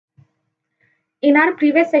In our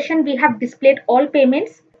previous session, we have displayed all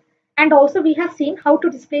payments, and also we have seen how to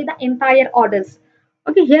display the entire orders.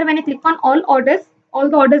 Okay, here when I click on all orders, all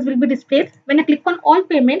the orders will be displayed. When I click on all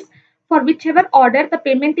payments, for whichever order the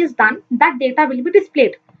payment is done, that data will be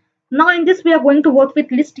displayed. Now in this, we are going to work with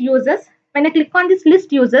list users. When I click on this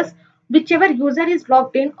list users, whichever user is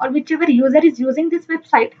logged in or whichever user is using this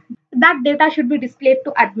website, that data should be displayed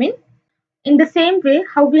to admin. In the same way,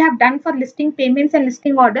 how we have done for listing payments and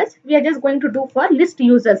listing orders, we are just going to do for list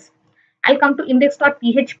users. I'll come to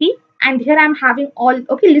index.php, and here I'm having all,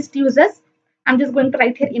 okay, list users. I'm just going to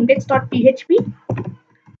write here index.php,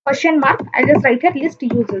 question mark. I'll just write here list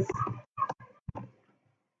users.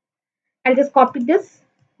 I'll just copy this,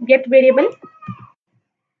 get variable.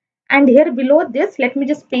 And here below this, let me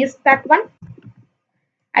just paste that one.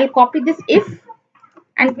 I'll copy this if,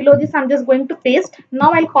 and below this I'm just going to paste.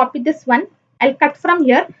 Now I'll copy this one. I'll cut from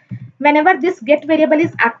here. Whenever this get variable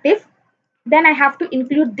is active, then I have to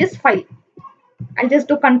include this file. I'll just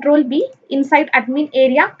do Control B. Inside admin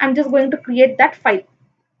area, I'm just going to create that file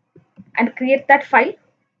and create that file.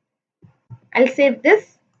 I'll save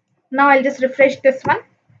this. Now I'll just refresh this one.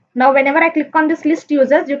 Now whenever I click on this list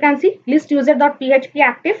users, you can see list user.php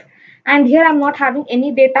active, and here I'm not having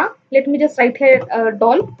any data. Let me just write here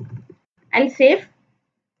doll. I'll save.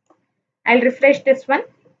 I'll refresh this one.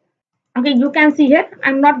 Okay, you can see here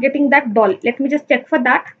I'm not getting that doll. Let me just check for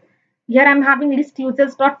that. Here I'm having list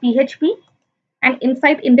users.php, and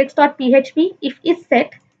inside index.php, if is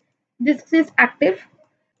set, this is active.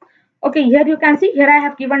 Okay, here you can see here I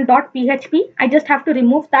have given .php. I just have to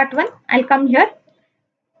remove that one. I'll come here,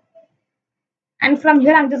 and from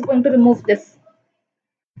here I'm just going to remove this.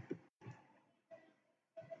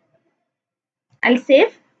 I'll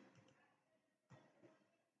save.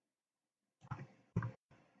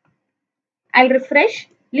 I'll refresh.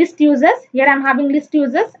 List users, here I'm having list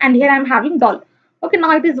users, and here I'm having doll. Okay,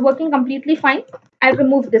 now it is working completely fine. I'll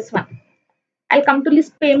remove this one. I'll come to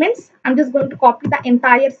list payments. I'm just going to copy the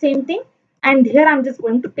entire same thing, and here I'm just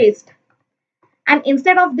going to paste. And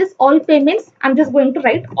instead of this all payments, I'm just going to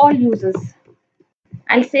write all users.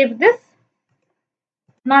 I'll save this.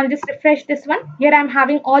 Now I'll just refresh this one. Here I'm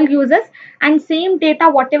having all users, and same data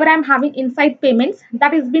whatever I'm having inside payments,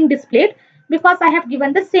 that is being displayed because I have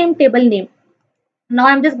given the same table name. Now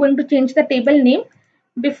I'm just going to change the table name.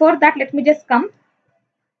 Before that, let me just come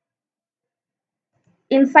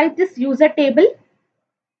inside this user table.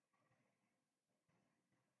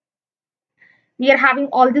 We are having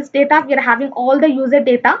all this data. We are having all the user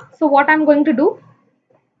data. So what I'm going to do,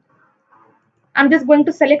 I'm just going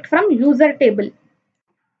to select from user table.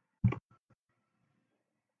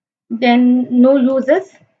 Then no users.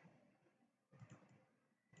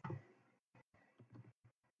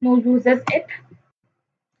 No users yet.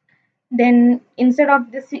 Then instead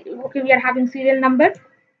of this, okay, we are having serial number.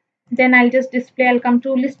 Then I'll just display, I'll come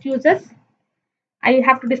to list users. I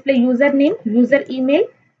have to display username, user email.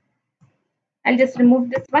 I'll just remove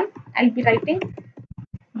this one. I'll be writing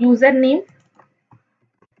username,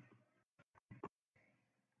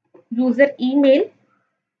 user email,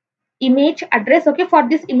 image, address. Okay, for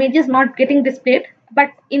this image is not getting displayed, but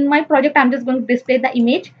in my project I'm just going to display the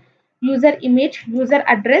image, image, user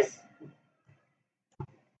address,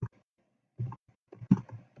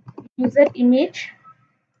 user image.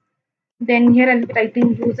 Then here I'll be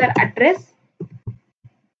writing user address.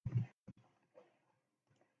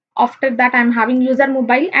 After that I'm having user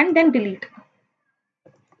mobile, and then delete.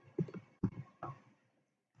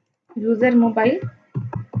 User mobile.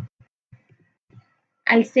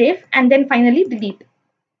 I'll save, and then finally delete.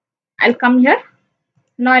 I'll come here.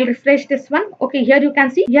 Now I'll refresh this one. Okay, here you can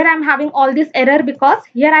see here I'm having all this error because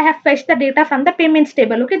here I have fetched the data from the payments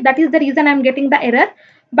table. Okay, that is the reason I'm getting the error.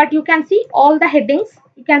 But you can see all the headings.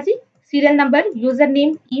 You can see serial number,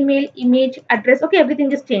 username, email, image, address. Okay,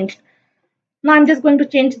 everything is changed. Now I'm just going to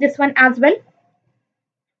change this one as well.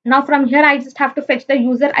 Now from here I just have to fetch the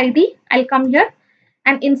user ID. I'll come here,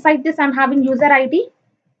 and inside this I'm having user ID.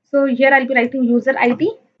 So here I'll be writing user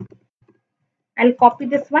ID. I'll copy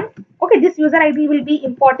this one. Okay, this user ID will be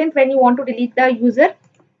important when you want to delete the user.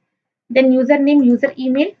 Then username, user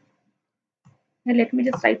email. Now let me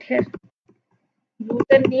just write here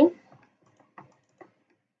username,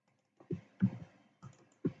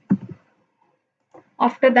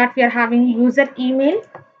 after that we are having user email,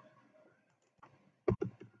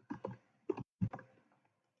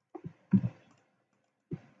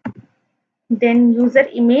 then user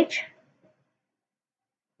image,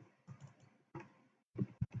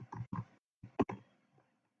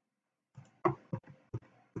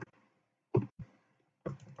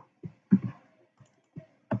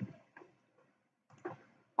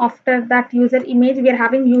 After that user image, we are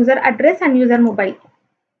having user address and user mobile.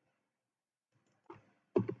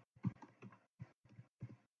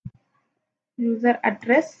 User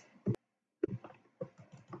address,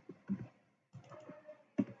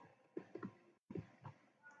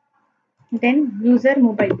 then user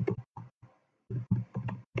mobile,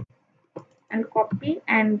 and copy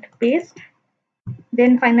and paste.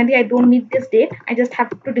 Then finally, I don't need this date. I just have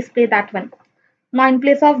to display that one. Now in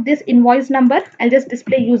place of this invoice number, I'll just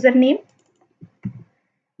display username.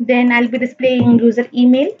 Then I'll be displaying user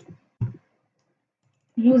email,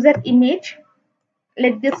 user image.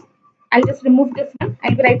 I'll just remove this one.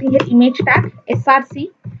 I'll be writing here image tag,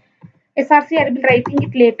 src. src I'll be writing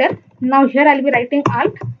it later. Now here I'll be writing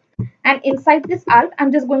alt, and inside this alt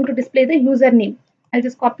I'm just going to display the username. I'll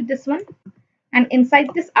just copy this one, and inside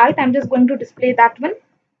this alt I'm just going to display that one.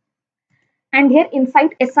 And here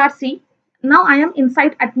inside src, now I am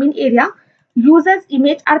inside admin area. Users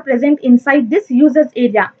image are present inside this users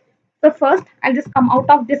area. So first I'll just come out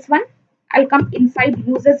of this one. I'll come inside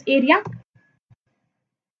users area,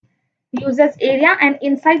 and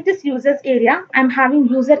inside this users area I'm having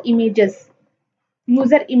user images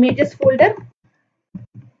folder,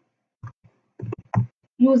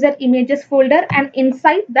 and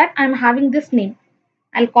inside that I'm having this name.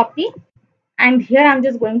 I'll copy, and here I'm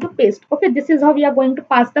just going to paste. Okay, this is how we are going to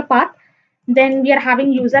pass the path. Then we are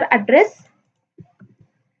having user address,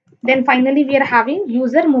 then finally we are having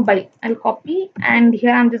user mobile. I'll copy, and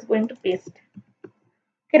here I'm just going to paste.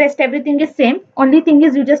 Okay, rest everything is same. Only thing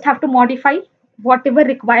is you just have to modify whatever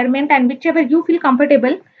requirement, and whichever you feel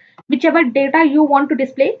comfortable, whichever data you want to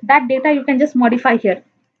display, that data you can just modify here.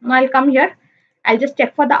 Now I'll come here. I'll just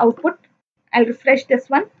check for the output. I'll refresh this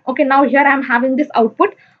one. Okay, now here I'm having this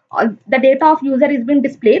output. The data of user is being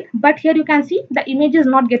displayed, but here you can see the image is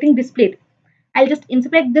not getting displayed. I'll just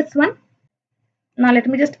inspect this one. Now let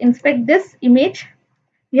me just inspect this image.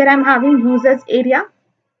 Here I'm having users area.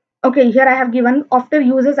 Okay, here I have given, after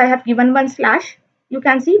users I have given one slash. You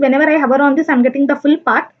can see whenever I hover on this, I'm getting the full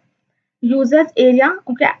path. Users area.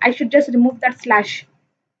 Okay, I should just remove that slash.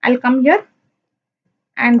 I'll come here,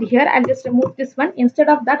 and here I'll just remove this one. Instead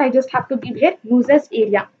of that, I just have to give here users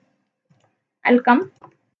area. I'll come.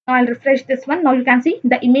 Now I'll refresh this one. Now you can see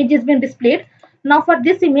the image has been displayed. Now for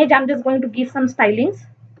this image, I'm just going to give some stylings.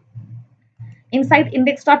 Inside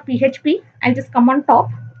index.php, I'll just come on top.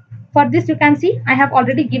 For this, you can see I have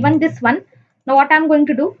already given this one. Now what I'm going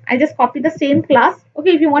to do, I'll just copy the same class.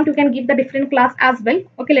 Okay, if you want, you can give the different class as well.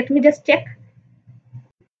 Okay, let me just check.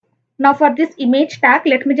 Now for this image tag,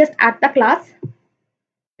 let me just add the class.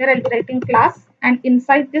 Here I'll be writing class, and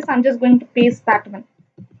inside this, I'm just going to paste that one.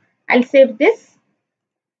 I'll save this.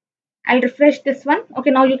 I'll refresh this one. Okay,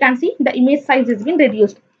 now you can see the image size has been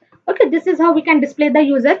reduced. Okay, this is how we can display the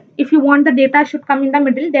user. If you want the data should come in the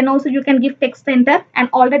middle, then also you can give text center, and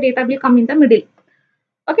all the data will come in the middle.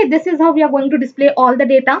 Okay, this is how we are going to display all the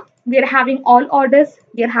data. We are having all orders,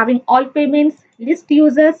 we are having all payments, list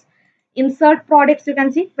users, insert products. You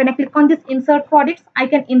can see when I click on this insert products, I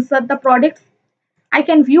can insert the products. I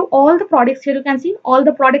can view all the products. Here you can see all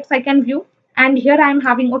the products I can view. And here I am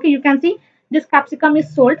having, okay, you can see this capsicum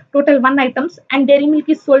is sold, total 1 items, and dairy milk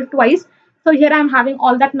is sold twice. So here I am having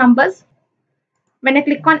all that numbers. When I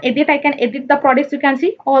click on edit, I can edit the products. You can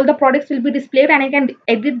see all the products will be displayed, and I can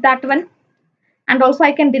edit that one. And also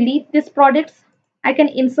I can delete these products. I can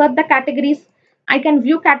insert the categories. I can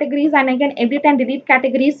view categories, and I can edit and delete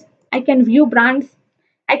categories. I can view brands.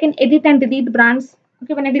 I can edit and delete brands.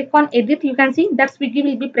 Okay, when I click on edit, you can see that Swiggy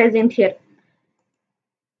will be present here.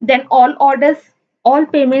 Then all orders, all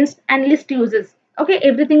payments, and list users. Okay,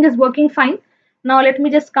 everything is working fine. Now let me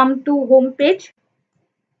just come to home page,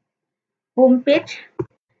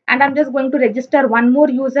 and I'm just going to register one more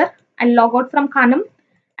user. I'll log out from Khanam.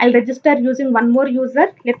 I'll register using one more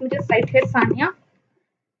user. Let me just write here Sanya.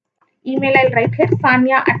 Email I'll write here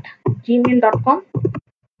sanya@gmail.com.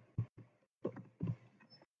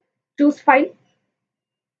 Choose file.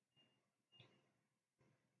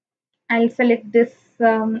 I'll select this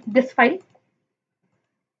file.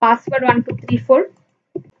 Password 1234,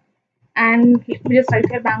 and let me just write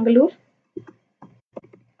here Bangalore.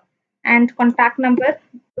 And contact number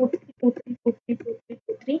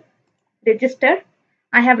 2323232323. Register.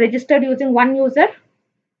 I have registered using one user.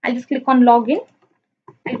 I'll just click on login.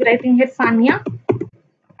 I'll be writing here Sanya.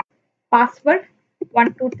 Password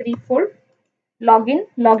 1234.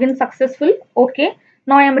 Login successful. Okay.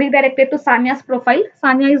 Now I am redirected to Sanya's profile.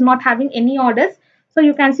 Sanya is not having any orders. So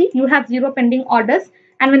you can see you have 0 pending orders.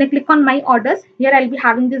 And when I click on my orders, here I'll be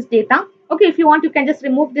having this data. Okay, if you want, you can just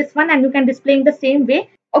remove this one, and you can display in the same way.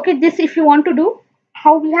 Okay, this if you want to do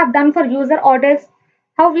how we have done for user orders,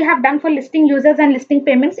 How we have done for listing users and listing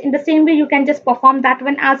payments, in the same way you can just perform that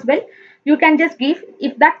one as well. You can just give,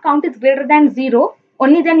 if that count is greater than 0,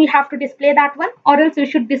 only then you have to display that one, or else you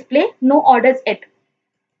should display no orders yet.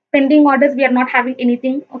 Pending orders, we are not having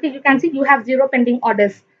anything. Okay, you can see you have 0 pending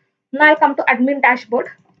orders. Now I'll come to admin dashboard.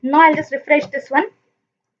 Now I'll just refresh this one.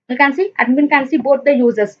 You can see admin can see both the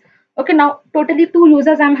users. Okay, now totally 2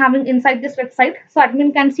 users I'm having inside this website. So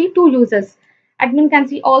admin can see 2 users. Admin can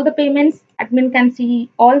see all the payments. Admin can see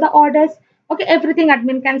all the orders. Okay, everything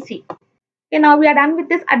admin can see. Okay, now we are done with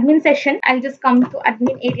this admin session. I'll just come to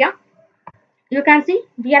admin area. You can see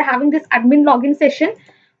we are having this admin login session.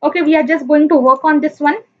 Okay, we are just going to work on this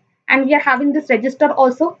one, and we are having this register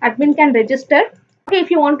also. Admin can register. Okay, if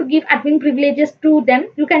you want to give admin privileges to them,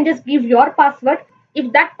 you can just give your password.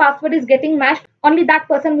 If that password is getting matched, only that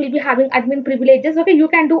person will be having admin privileges. Okay, you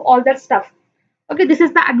can do all that stuff. Okay, this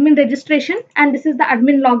is the admin registration and this is the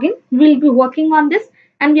admin login. We will be working on this,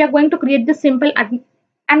 and we are going to create this simple admin,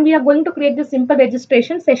 and we are going to create this simple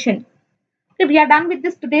registration session. Okay, we are done with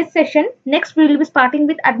this today's session. Next, we will be starting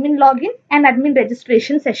with admin login and admin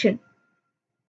registration session.